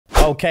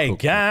Okay,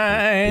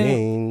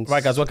 gang.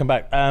 Right, guys, welcome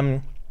back.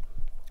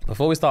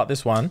 Before we start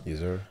this one, yes,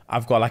 sir.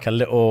 I've got like a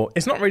little,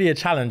 it's not really a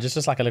challenge, it's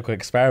just like a little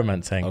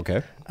experiment thing.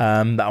 Okay.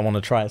 That I want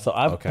to try. So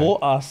I've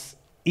bought us,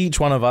 each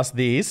one of us,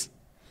 these.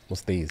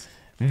 What's these?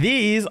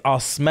 These are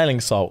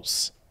smelling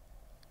salts.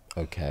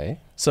 Okay.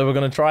 So we're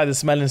going to try the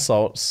smelling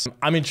salts.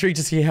 I'm intrigued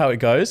to see how it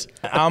goes.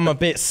 I'm a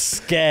bit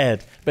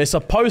scared, but it's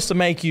supposed to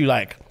make you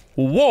like,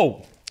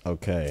 whoa.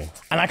 Okay.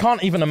 And I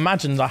can't even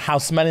imagine like, how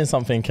smelling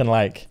something can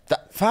like...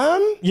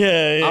 Fam?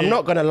 Yeah. I'm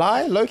not going to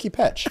lie, low-key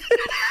petch.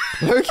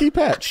 Low-key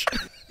petch.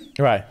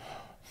 Right.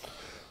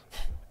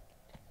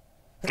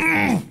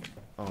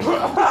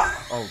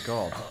 Oh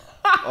God.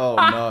 Oh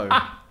no.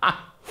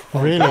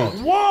 Really?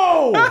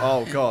 Whoa!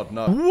 Oh God,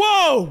 no.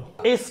 Whoa!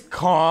 It's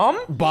calm,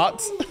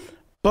 but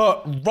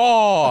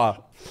raw.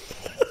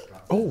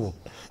 Oh.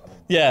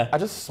 Yeah. I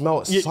just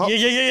smelled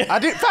Yeah. I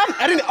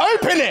didn't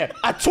open it.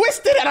 I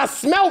twisted it and I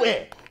smelled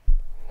it.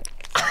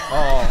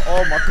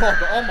 Oh my God.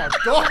 Oh my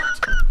God.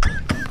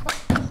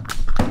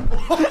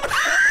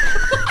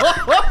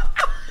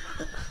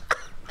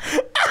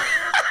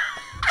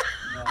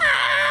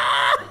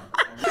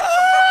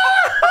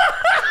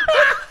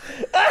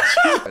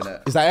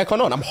 Is that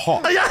aircon on? I'm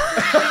hot.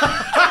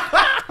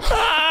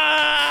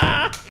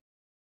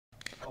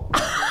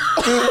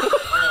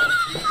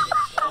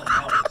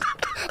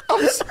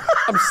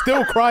 I'm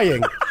still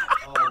crying.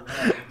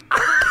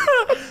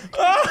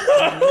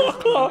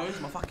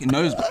 My fucking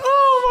nose.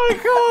 Oh my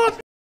God.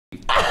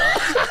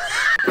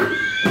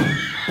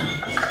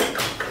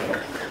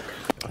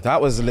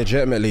 That was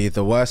legitimately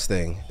the worst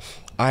thing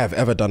I have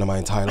ever done in my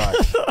entire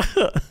life.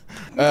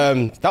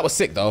 That was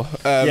sick though.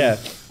 Yeah.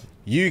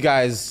 You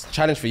guys,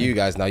 challenge for you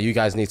guys now. You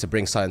guys need to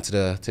bring something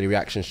to the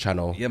reactions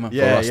channel. Yeah, man.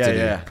 For us to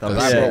do. Because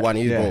I brought one,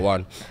 you brought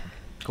one.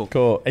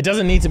 Cool. It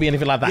doesn't need to be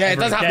anything like that. Yeah, it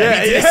doesn't have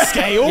to be to this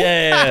scale.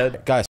 Yeah.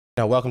 Guys,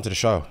 now welcome to the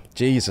show.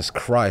 Jesus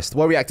Christ.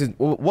 What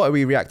are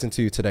we reacting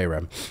to today,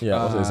 Rem?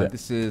 Yeah, what is it?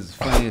 This is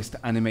funniest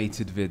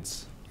animated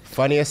vids.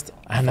 Funniest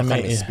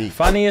animated.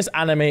 Funniest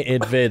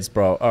animated vids,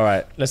 bro. All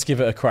right, let's give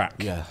it a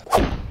crack. Yeah.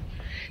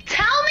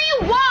 Tell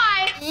me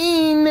why.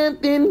 Ain't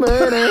nothing but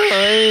a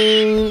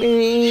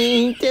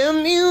heartache. Tell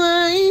me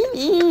why.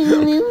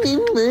 Ain't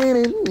nothing but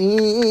a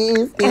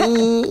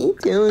mistake.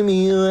 Tell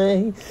me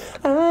why.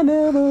 I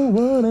never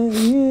wanna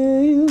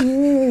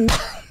hear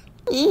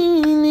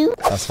you.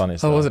 That's funny.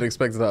 I wasn't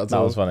expecting that at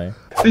all. That was funny.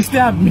 They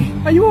stabbed me.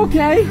 Are you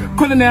okay?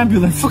 Call an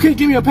ambulance. Okay,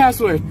 give me a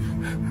password.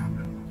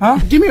 Huh?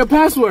 Give me a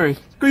password.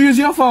 Go use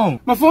your phone.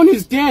 My phone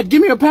is dead.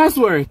 Give me a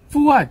password.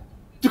 For what?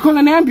 To call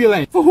an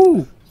ambulance. For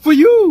who? For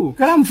you.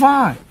 Cause I'm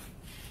fine.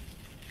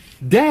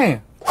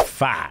 Damn.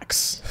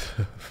 Facts.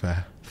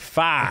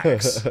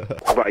 Facts.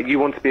 Right, you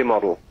want to be a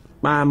model?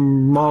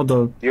 I'm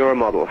model. You're a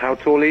model. How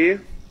tall are you?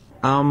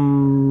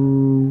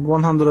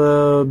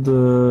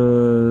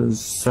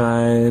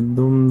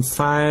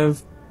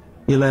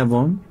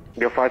 5'11".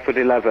 You're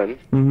 5'11".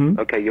 Mm-hmm.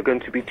 Okay, you're going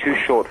to be too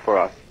short for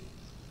us.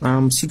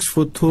 I'm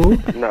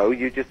 6'2". No,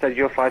 you just said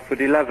you're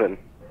 5'11".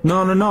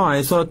 No.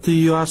 I thought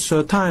your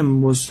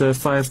time was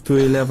 5 to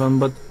 11,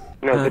 but...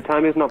 No, the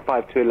time is not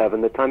 5 to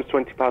 11. The time's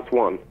 20 past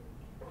 1.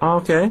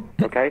 Okay.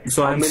 Okay?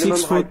 So Our I'm minimum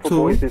 6'2". height for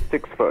boys is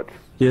 6 foot.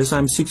 Yes,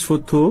 I'm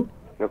 6'2".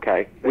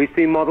 Okay. We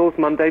see models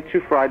Monday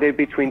to Friday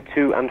between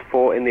 2 and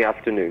 4 in the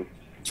afternoon.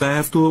 So I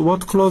have to...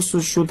 What clothes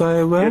should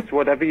I wear? Just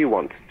whatever you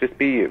want. Just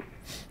be you.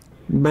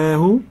 By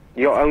who?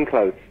 Your own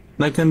clothes.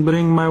 I can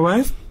bring my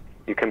wife?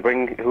 You can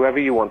bring whoever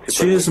you want to bring.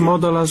 She is a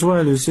model as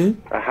well, you see?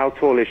 How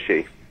tall is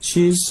she?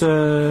 She's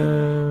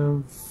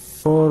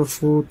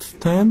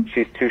 4'10".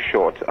 She's too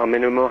short. Our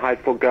minimum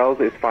height for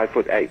girls is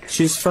 5'8".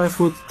 She's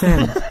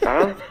 5'10".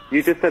 Huh?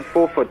 You just said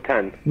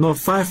 4'10". No,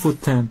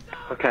 5'10".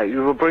 Okay,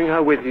 you will bring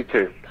her with you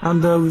too.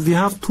 And we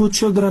have 2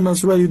 children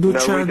as well. You do No,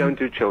 child? we don't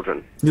do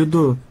children. You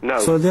do? No.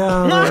 So they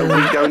are...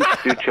 We don't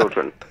do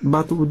children.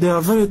 But they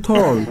are very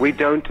tall. We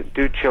don't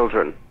do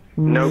children.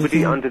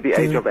 Nobody under the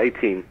age of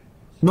 18.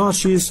 No,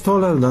 she is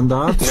taller than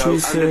that. No,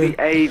 She's under the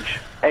age.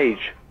 Asian.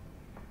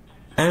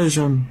 Age.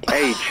 Asian.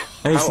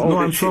 How old No,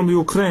 I'm is she? from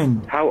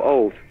Ukraine. How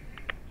old?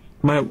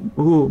 My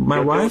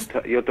wife?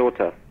 Your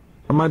daughter.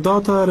 My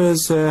daughter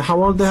is...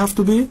 how old they have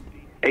to be?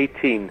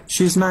 18.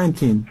 She's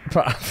 19.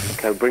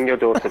 Okay, bring your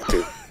daughter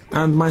too.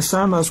 And my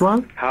son as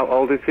well? How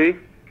old is he?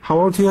 How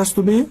old he has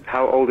to be?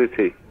 How old is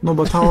he? No,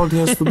 but how old he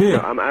has to be? No,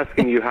 I'm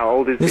asking you, how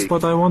old is Yes, he?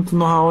 but I want to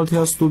know how old he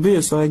has to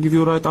be, so I give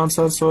you right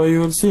answer, so you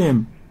will see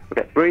him.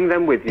 Okay, bring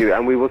them with you,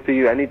 and we will see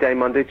you any day,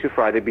 Monday to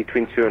Friday,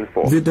 between 2 and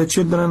 4. With the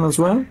children as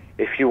well?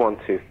 If you want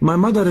to. My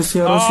mother is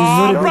here, she's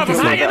very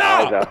beautiful.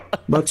 Either.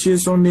 But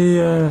she's only,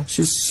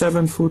 she's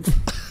 7 foot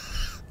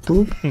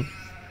 2.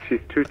 She's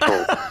too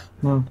tall.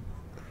 No.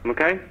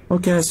 Okay?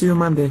 Okay, I see you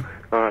Monday.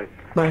 Alright.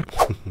 Bye.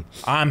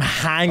 I'm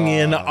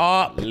hanging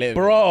up,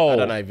 bro. I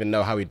don't even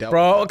know how he dealt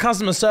Bro, with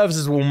customer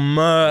services will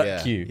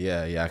murk you.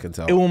 Yeah, I can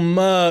tell. It will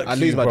murk I'd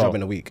lose my bro. job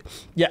in a week.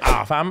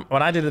 Yeah, fam.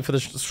 When I did it for the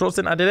short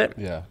stint, I did it.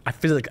 Yeah. I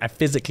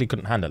physically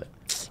couldn't handle it.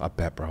 I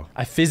bet, bro.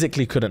 I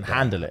physically couldn't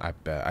handle it. I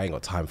bet. I ain't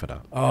got time for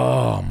that.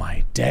 Oh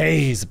my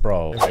days,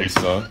 bro. Hey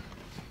son,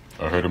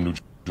 I heard them new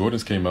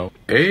Jordans came out.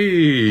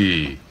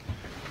 Hey,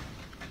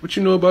 what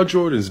you know about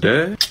Jordans,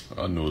 Dad?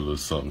 I know a little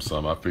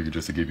something. I figured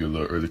just to give you a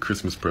little early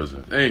Christmas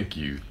present. Thank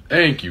you,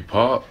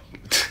 Pop.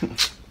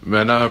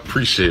 Man, I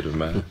appreciate it,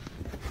 man.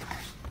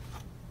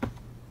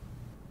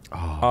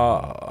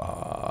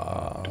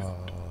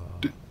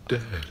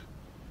 Dad.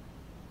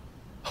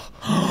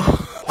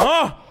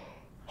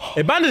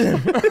 They abandoned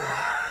him.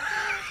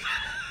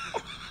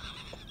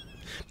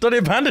 Don't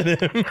abandon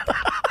him.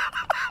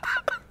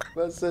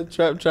 That's a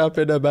trap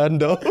in a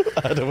bando.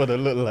 I don't want to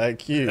look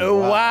like you.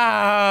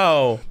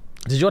 Wow.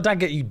 Did your dad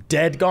get you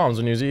dead gums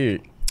when he was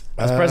you?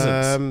 As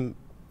presents?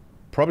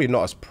 Probably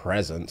not as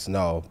presents,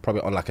 no.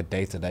 Probably on like a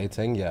day-to-day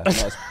thing, yeah.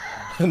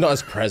 Not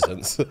as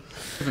presents.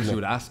 You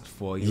would ask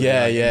for.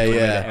 Yeah.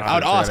 I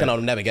would ask and I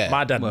would never get it.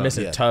 My dad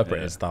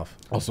misinterpreted stuff.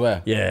 I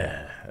swear.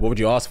 Yeah. What would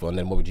you ask for and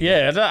then what would you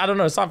get? I don't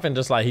know, something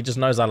just like, he just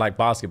knows I like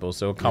basketball,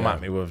 so he'll come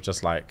at me with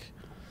just like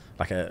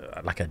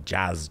a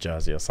Jazz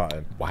jersey or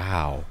something.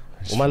 Wow.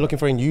 What am I looking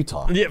for in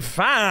Utah? Yeah,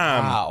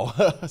 fam. Wow.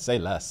 Say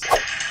less.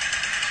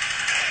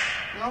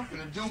 I'm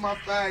finna do my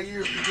 5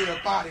 years to get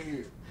up out of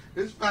here.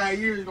 This 5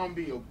 years is gonna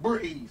be a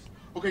breeze.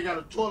 Okay, got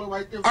a toilet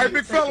right there. All right,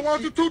 big fella, why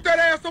don't you toot that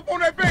ass up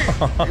on that bed?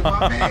 Hey,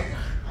 my man,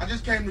 I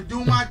just came to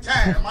do my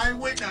time. I ain't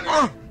with none of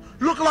that.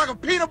 Looking like a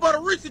peanut butter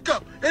Reese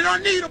cup, and I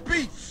need a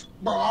piece.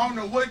 Bro, I don't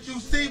know what you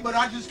see, but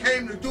I just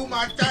came to do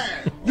my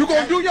time. You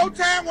gonna do your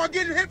time while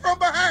getting hit from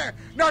behind.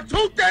 Now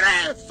toot that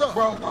ass up.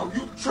 Bro,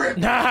 you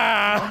tripping.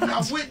 I'm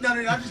not with none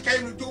of that. I just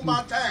came to do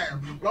my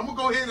time. But I'm gonna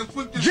go ahead and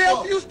sweep this Jeff,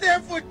 up. you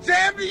stand for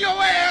jamming your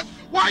ass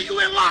while you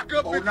in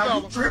lockup, Oh, big now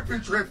fella. you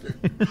tripping.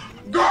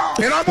 God.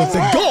 And I'm on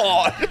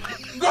God.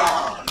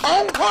 God.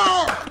 On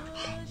hard.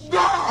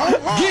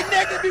 God. Get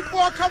naked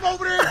before I come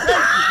over there and take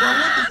you. Bro,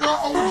 what the fuck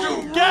on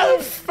you? Go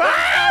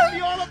fam.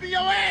 Be all up in your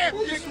ass.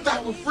 You some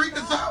type of freak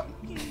or something?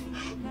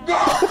 I'm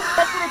for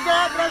the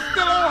guard, but I'm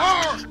still on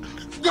hard.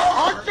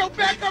 Arch your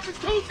back up and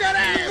toot that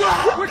ass.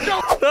 With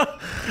your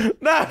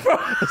Nah, bro.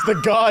 The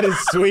guard is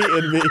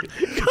sweeting me.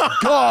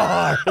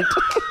 Guard.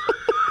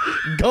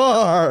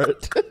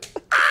 Guard.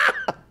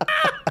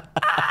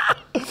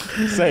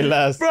 Say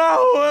less.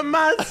 Bro, a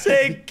man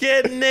say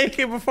get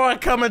naked before I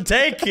come and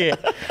take it.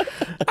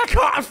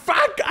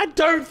 I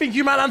don't think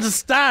you man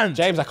understand.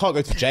 James, I can't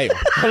go to jail.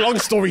 Long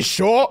story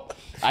short,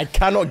 I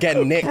cannot get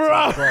nicked.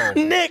 Bro.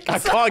 Nicked. I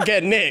can't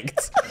get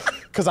nicked.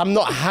 Because I'm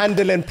not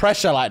handling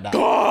pressure like that.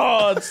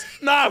 God.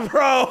 Nah,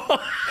 bro.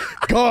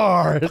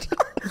 Guard.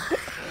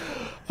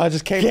 I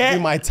just came to do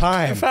my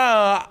time.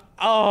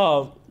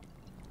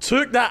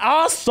 Took that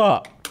ass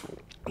up.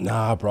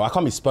 Nah, bro, I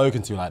can't be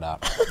spoken to like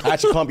that. I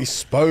actually can't be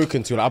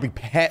spoken to. Like, I'll be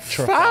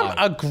petrified. Fam,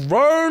 a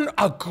grown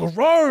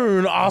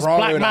ass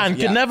black man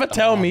can never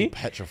tell me.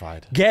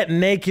 Petrified. Get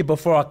naked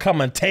before I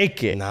come and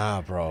take it.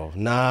 Nah, bro.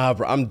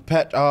 I'm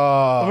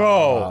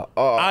Bro,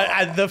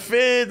 the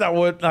fear that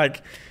would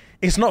like.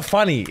 It's not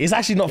funny. It's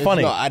actually not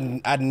funny.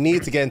 I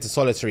need to get into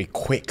solitary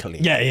quickly.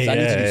 Yeah. I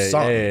need to do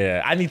something.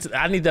 Yeah. I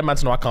need that man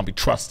to know I can't be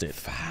trusted.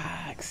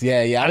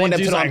 Yeah. I want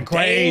them to know I'm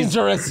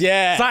dangerous.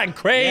 Yeah. Something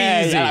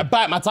crazy. Yeah,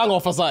 bite my tongue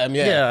off or something.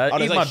 Yeah.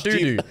 Eat my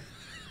doo-doo.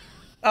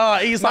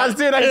 He's man's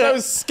doing that. He's so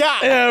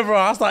scat. Yeah, bro.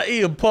 I start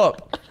eating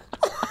pop.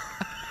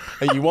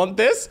 Hey, you want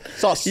this?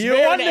 Start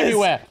smearing it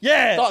everywhere.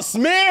 Yeah. Start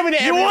smearing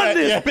it everywhere. You want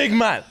this, big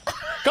man?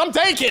 Come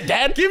take it,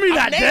 Dad. Give me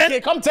that,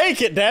 Dad. Come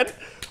take it, Dad.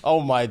 Oh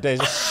my days,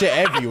 just shit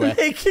everywhere.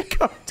 Naked,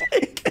 come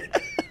take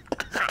it.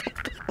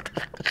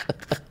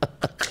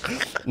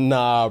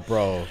 Nah,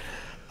 bro.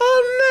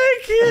 I'm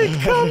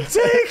naked, come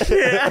take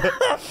it.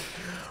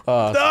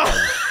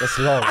 That's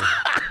long.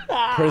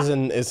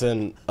 Prison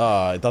isn't,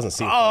 it doesn't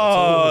seem fun at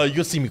all.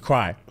 You'll see me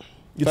cry.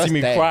 You'll First see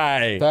me day.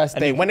 cry. First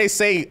day. When they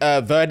say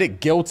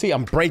verdict guilty,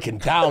 I'm breaking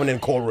down in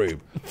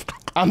courtroom.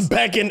 I'm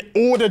begging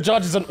all the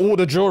judges and all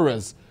the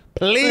jurors,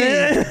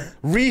 please,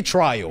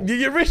 retrial.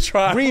 Your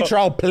retrial.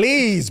 Retrial,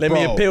 please, Let bro.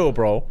 me appeal,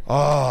 bro.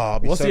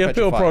 What's so the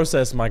appeal petrified.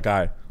 process, my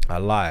guy? I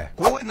lie.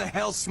 Who in the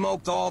hell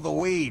smoked all the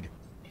weed?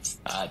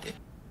 I did.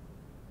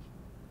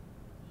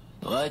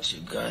 What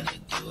you gonna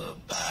do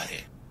about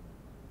it?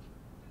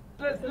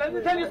 Let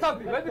me tell you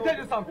something. All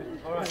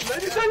right.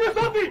 Let me tell you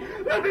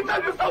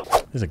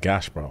something. He's a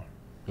gash, bro.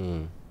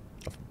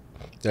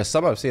 There's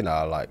some I've seen that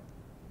are like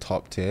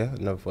top tier. I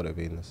never thought it'd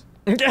be in this.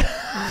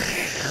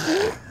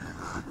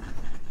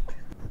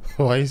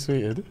 Why are you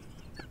sweeted?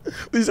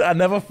 I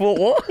never thought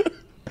what?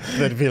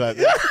 They'd be like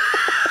that.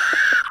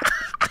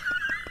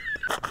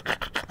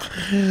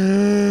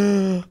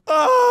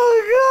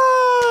 Oh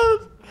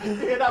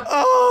god!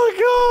 Oh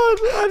god!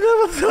 I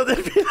never thought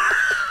they'd be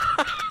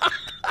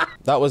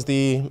That was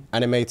the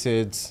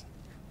animated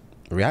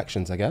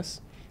reactions, I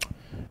guess.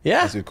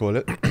 Yeah. As you'd call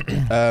it.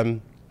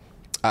 Out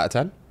of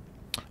 10?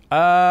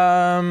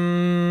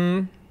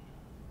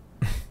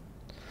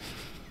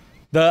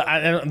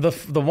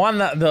 The one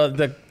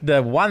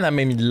that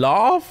made me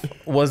laugh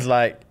was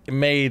like it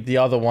made the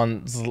other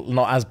ones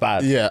not as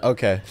bad. Yeah,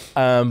 okay.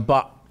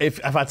 But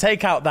if I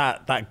take out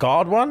that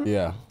guard one,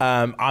 Yeah.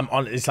 I'm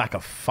on. It's like a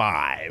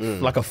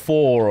 5, like a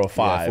 4 or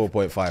 5. Yeah,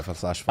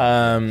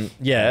 4.5/5.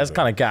 Yeah, it's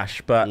kind of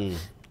gash, but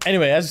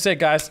Anyway, as you said,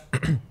 guys,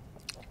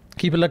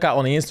 keep a lookout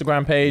on the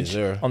Instagram page,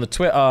 on the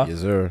Twitter.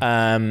 Yes, sir.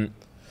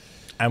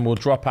 And we'll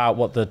drop out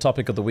what the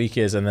topic of the week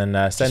is, and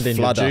then send in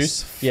your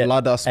juice.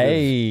 Flood us.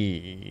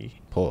 Hey.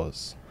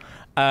 Pause.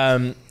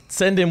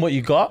 Send in what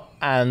you got,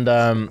 and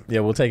yeah,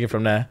 we'll take it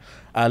from there.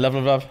 Love,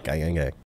 love, love. Gang, gang, gang.